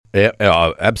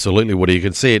Yeah, absolutely, Woody. You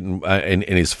can see it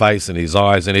in his face and his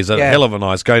eyes, and he's a hell of a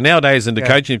nice guy. Nowadays into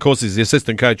coaching, of course, he's the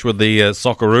assistant coach with the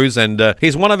Socceroos, and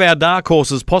he's one of our dark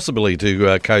horses possibly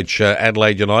to coach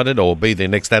Adelaide United or be their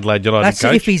next Adelaide United coach.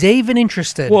 That's if he's even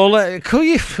interested. Well,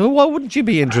 why wouldn't you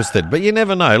be interested? But you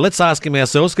never know. Let's ask him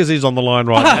ourselves because he's on the line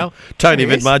right now. Tony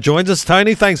Vidmar joins us.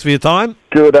 Tony, thanks for your time.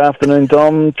 Good afternoon,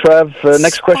 Dom. Trav,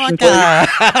 next question, please.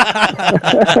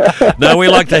 No, we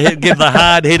like to give the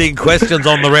hard-hitting questions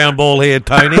on the round ball here,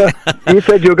 Tony. You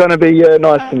said you were going to be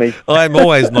nice to me. I'm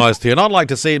always nice to you, and I'd like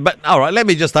to see it. But, all right, let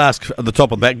me just ask at the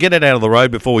top of that, get it out of the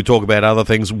road before we talk about other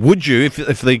things. Would you,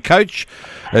 if the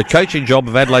coaching job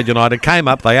of Adelaide United came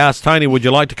up, they asked, Tony, would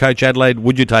you like to coach Adelaide,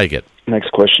 would you take it?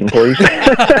 Next question, please. No,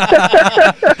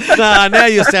 now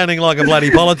you're sounding like a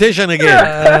bloody politician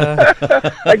again.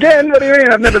 Again? What do you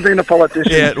mean? I've never been a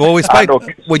politician. Yeah, well, we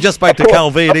just spoke to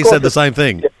Cal V and he said the same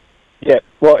thing. Yeah,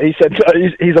 well, he said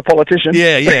he's a politician.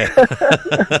 Yeah.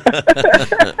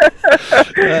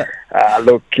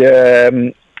 Look,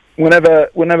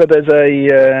 whenever there's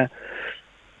a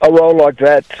role like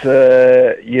that,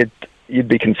 you'd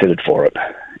be considered for it.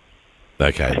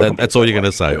 Okay, that's all you're going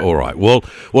to say. All right. Well,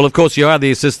 of course, you are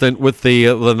the assistant with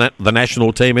the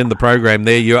national team in the program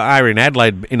there. You are in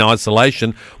Adelaide in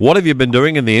isolation. What have you been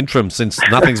doing in the interim since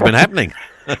nothing's been happening?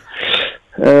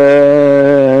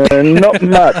 Not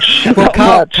much.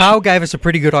 Well, Carl gave us a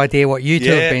pretty good idea what you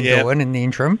two have been doing in the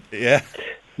interim. Yeah.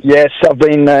 Yes, I've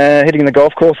been hitting the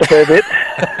golf course a fair bit,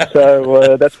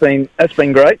 so that's been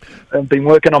great. I've been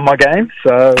working on my game,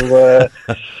 so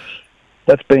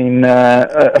that's been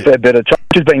a fair bit of challenge.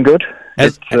 It's been good.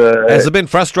 Has it been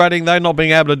frustrating, though, not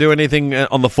being able to do anything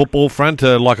on the football front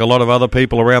like a lot of other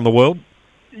people around the world?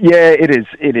 Yeah, it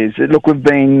is. Look, we've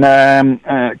been,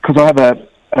 because I have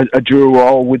a dual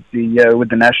role with the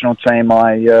national team.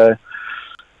 I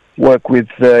work with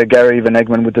Gary Van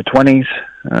Egmond with the 20s,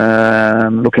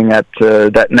 looking at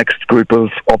that next group of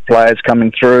players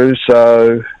coming through.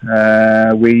 So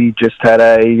we just had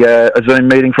a Zoom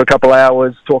meeting for a couple of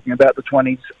hours talking about the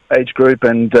 20s age group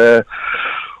and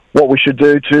what we should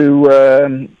do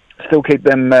to still keep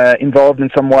them involved in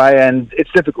some way. And it's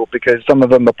difficult because some of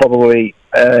them are probably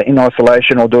in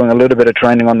isolation or doing a little bit of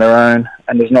training on their own,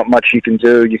 and there's not much you can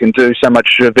do. You can do so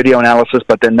much video analysis,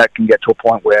 but then that can get to a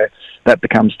point where that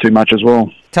becomes too much as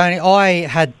well. Tony, I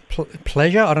had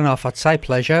pleasure, I don't know if I'd say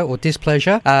pleasure or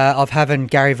displeasure, of having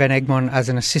Gary Van Egmond as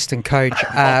an assistant coach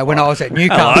when I was at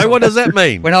Newcastle. Hello, what does that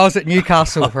mean? When I was at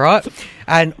Newcastle, right?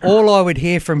 And all I would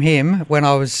hear from him when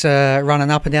I was running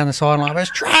up and down the sideline was,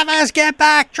 Travis, get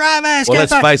back, Travis, well, get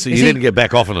back. Well, let's face it, you didn't get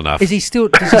back often enough. Does he still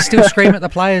scream at the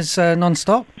players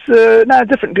non-stop? No,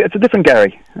 different. It's a different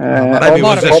Gary. Maybe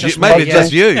it's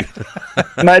just you.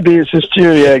 Maybe it's just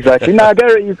you, yeah, exactly. No,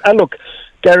 Gary, look,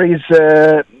 Gary's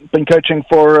been coaching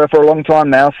for a long time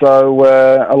now, so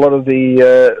a lot of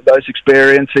those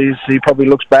experiences, he probably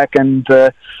looks back and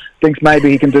thinks maybe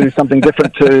he can do something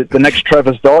different to the next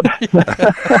Travis Dodd. No,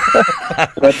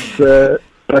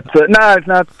 it's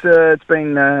not.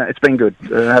 It's been good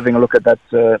having a look at that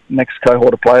next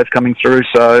cohort of players coming through.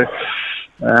 So.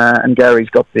 And Gary's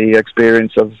got the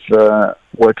experience of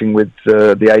working with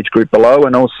the age group below,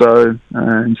 and also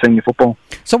in senior football.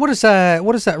 So, what does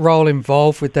that role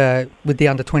involve with the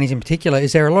under-20s in particular?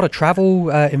 Is there a lot of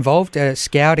travel involved?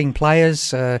 Scouting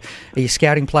players? Are you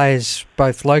scouting players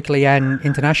both locally and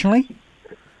internationally?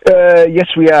 Yes,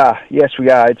 we are.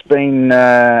 It's been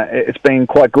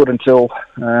quite good until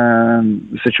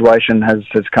the situation has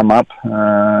come up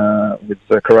with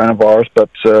the coronavirus.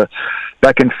 But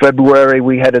back in February,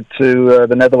 we headed to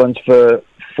the Netherlands for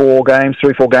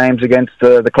 3-4 games against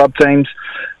the club teams,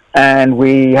 and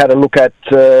we had a look at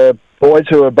boys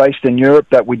who are based in Europe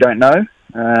that we don't know.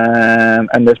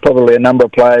 And there's probably a number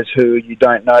of players who you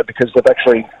don't know because they've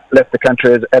actually left the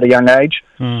country at a young age,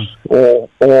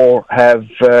 or have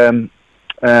a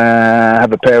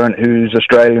parent who's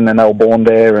Australian and they were born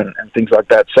there and things like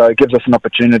that. So it gives us an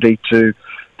opportunity to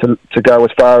go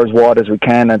as far as wide as we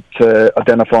can at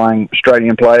identifying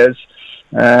Australian players,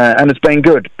 and it's been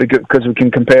good because we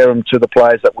can compare them to the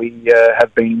players that we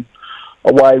have been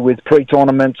away with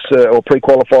pre-tournaments or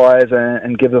pre-qualifiers,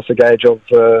 and gives us a gauge of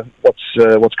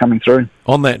what's coming through.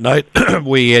 On that note,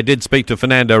 we did speak to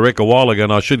Fernando Rick a while ago,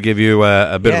 and I should give you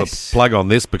a bit of a plug on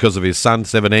this because of his son,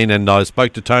 17, and I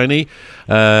spoke to Tony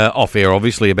off-air,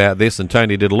 obviously, about this, and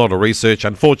Tony did a lot of research.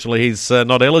 Unfortunately, he's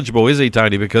not eligible, is he,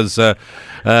 Tony? Because, he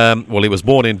was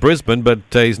born in Brisbane, but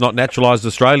he's not naturalised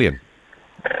Australian.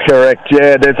 Correct,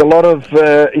 yeah. There's a lot of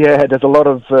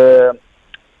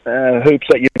hoops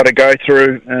that you've got to go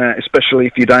through, especially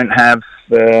if you don't have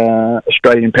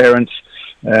Australian parents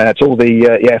It's all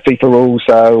the FIFA rules,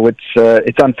 so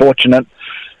it's unfortunate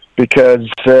because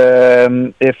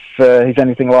if he's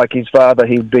anything like his father,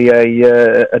 he'd be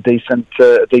a decent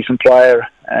player,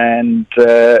 and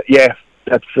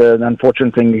that's an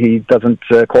unfortunate thing. He doesn't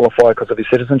qualify because of his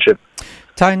citizenship.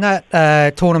 Tone,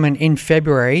 that tournament in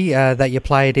February that you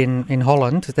played in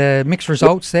Holland, the mixed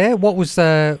results there. What was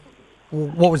the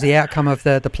outcome of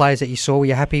the players that you saw? Were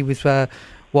you happy with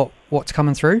what's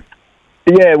coming through?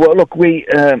 Yeah, well, look, we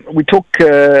took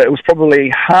it was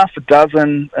probably half a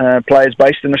dozen players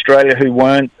based in Australia who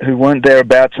weren't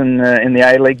thereabouts in the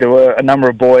A-League. There were a number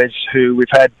of boys who we've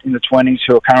had in the 20s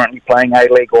who are currently playing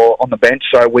A-League or on the bench,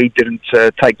 so we didn't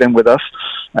take them with us.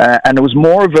 And it was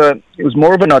more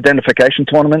of an identification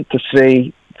tournament to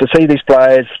see these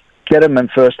players, get them in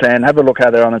first hand, have a look how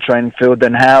they're on the training field,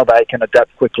 then how they can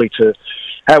adapt quickly to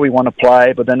how we want to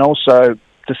play, but then also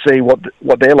to see what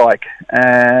they're like.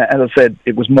 As I said,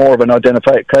 it was more of an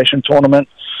identification tournament.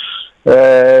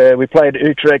 We played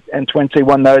Utrecht and 20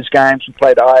 won those games. We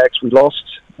played Ajax, we lost.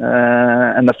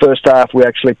 And the first half we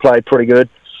actually played pretty good.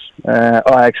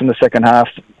 Ajax in the second half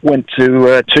went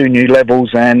to 2 new levels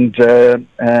and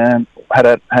had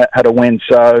a win.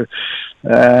 So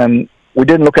we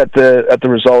didn't look at the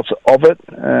results of it,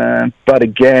 but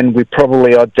again, we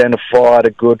probably identified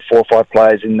a good 4 or 5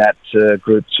 players in that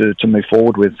group to move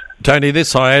forward with. Tony,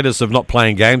 this hiatus of not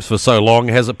playing games for so long,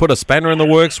 has it put a spanner in the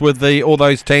works with all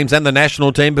those teams and the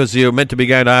national team, because you're meant to be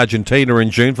going to Argentina in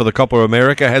June for the Copa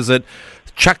America? Has it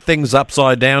chucked things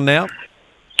upside down now?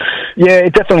 Yeah,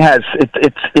 it definitely has.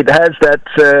 It has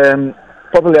that.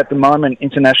 Probably at the moment,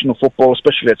 international football,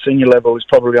 especially at senior level, is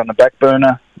probably on the back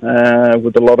burner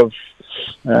with a lot of,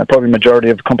 probably majority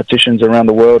of competitions around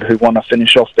the world who want to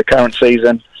finish off the current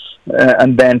season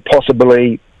and then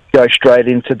possibly go straight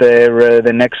into their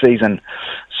next season.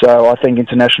 So I think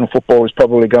international football is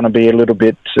probably going to be a little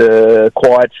bit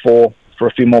quiet for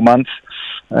a few more months.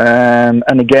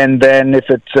 And again, then if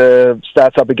it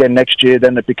starts up again next year,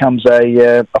 then it becomes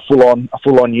a full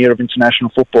on year of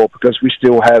international football, because we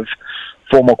still have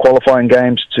 4 more qualifying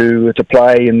games to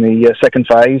play in the second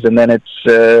phase, and then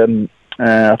it's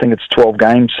I think it's 12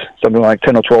 games, something like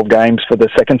 10 or 12 games for the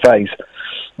second phase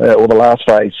or the last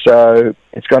phase. So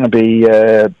it's going to be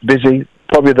busy.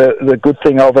 Probably the good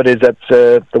thing of it is that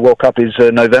the World Cup is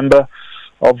November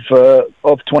of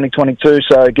 2022,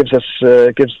 so it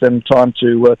gives them time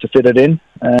to fit it in.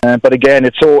 But again,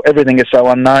 everything is so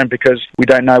unknown because we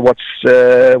don't know what's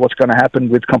going to happen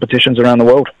with competitions around the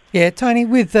world. Yeah, Tony,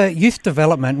 with youth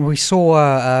development, we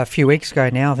saw a few weeks ago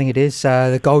now, I think it is,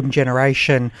 the Golden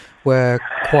Generation were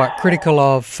quite critical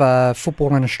of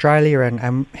football in Australia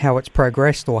and how it's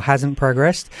progressed or hasn't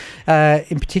progressed.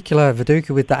 In particular,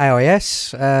 Viduka with the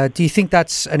AIS. Do you think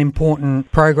that's an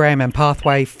important program and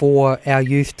pathway for our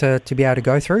youth to be able to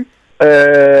go through?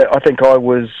 I think I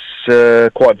was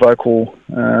quite vocal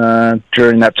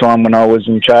during that time when I was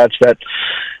in charge that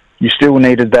you still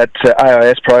needed that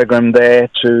AIS program there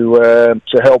to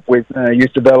help with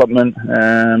youth development.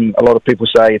 A lot of people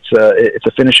say it's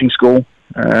a finishing school,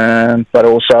 but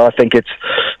also I think it's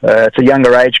a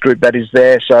younger age group that is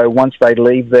there. So once they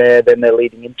leave there, then they're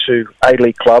leading into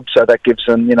A-League clubs. So that gives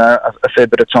them, a fair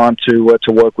bit of time to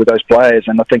work with those players.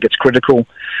 And I think it's critical,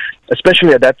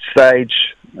 especially at that stage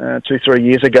 2-3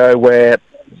 years ago, where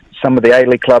some of the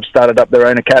A-League clubs started up their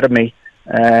own academy.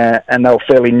 And they were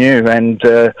fairly new, and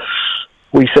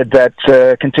we said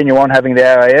that continue on having the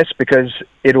AIS because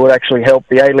it would actually help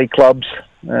the A-League clubs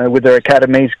with their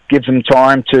academies, gives them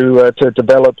time to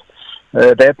develop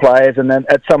their players, and then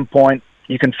at some point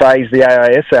you can phase the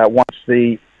AIS out once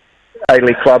the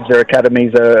A-League clubs, their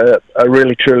academies are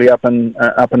really truly up and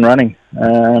running.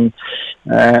 And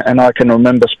I can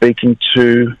remember speaking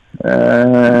to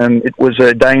it was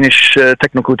a Danish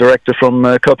technical director from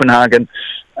Copenhagen.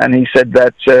 And he said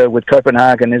that with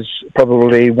Copenhagen is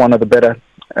probably one of the better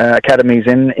academies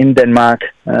in Denmark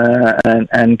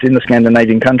and in the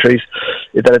Scandinavian countries,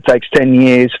 that it takes 10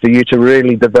 years for you to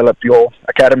really develop your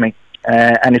academy.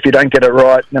 And if you don't get it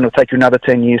right, then it'll take you another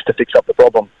 10 years to fix up the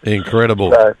problem.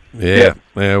 Incredible. So, yeah.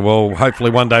 Well,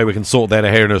 hopefully one day we can sort that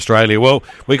out here in Australia. Well,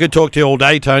 we could talk to you all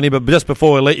day, Tony, but just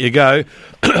before we let you go,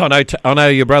 I know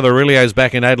your brother Aurelio's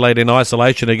back in Adelaide in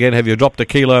isolation again. Have you dropped a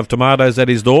kilo of tomatoes at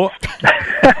his door?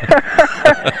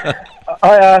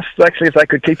 I asked actually if they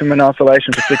could keep him in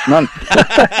isolation for 6 months.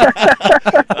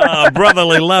 Oh,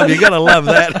 brotherly love. You got to love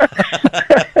that.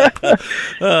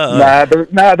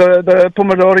 The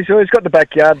Pomodori, so he's got the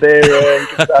backyard there. He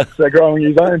can start growing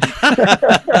his own.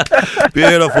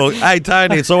 Beautiful. Hey,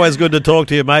 Tony, it's always good to talk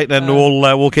to you, mate, and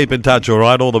we'll keep in touch, all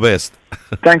right? All the best.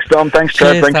 Thanks, Dom. Thanks,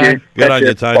 Trev. Thank you. Good on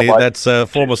you, Tony. Bye-bye. That's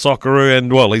former Socceroo,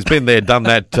 and, well, he's been there, done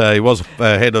that. He was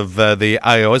head of the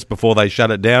AOS before they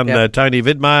shut it down. Tony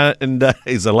Vidmar, and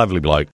he's a lovely bloke.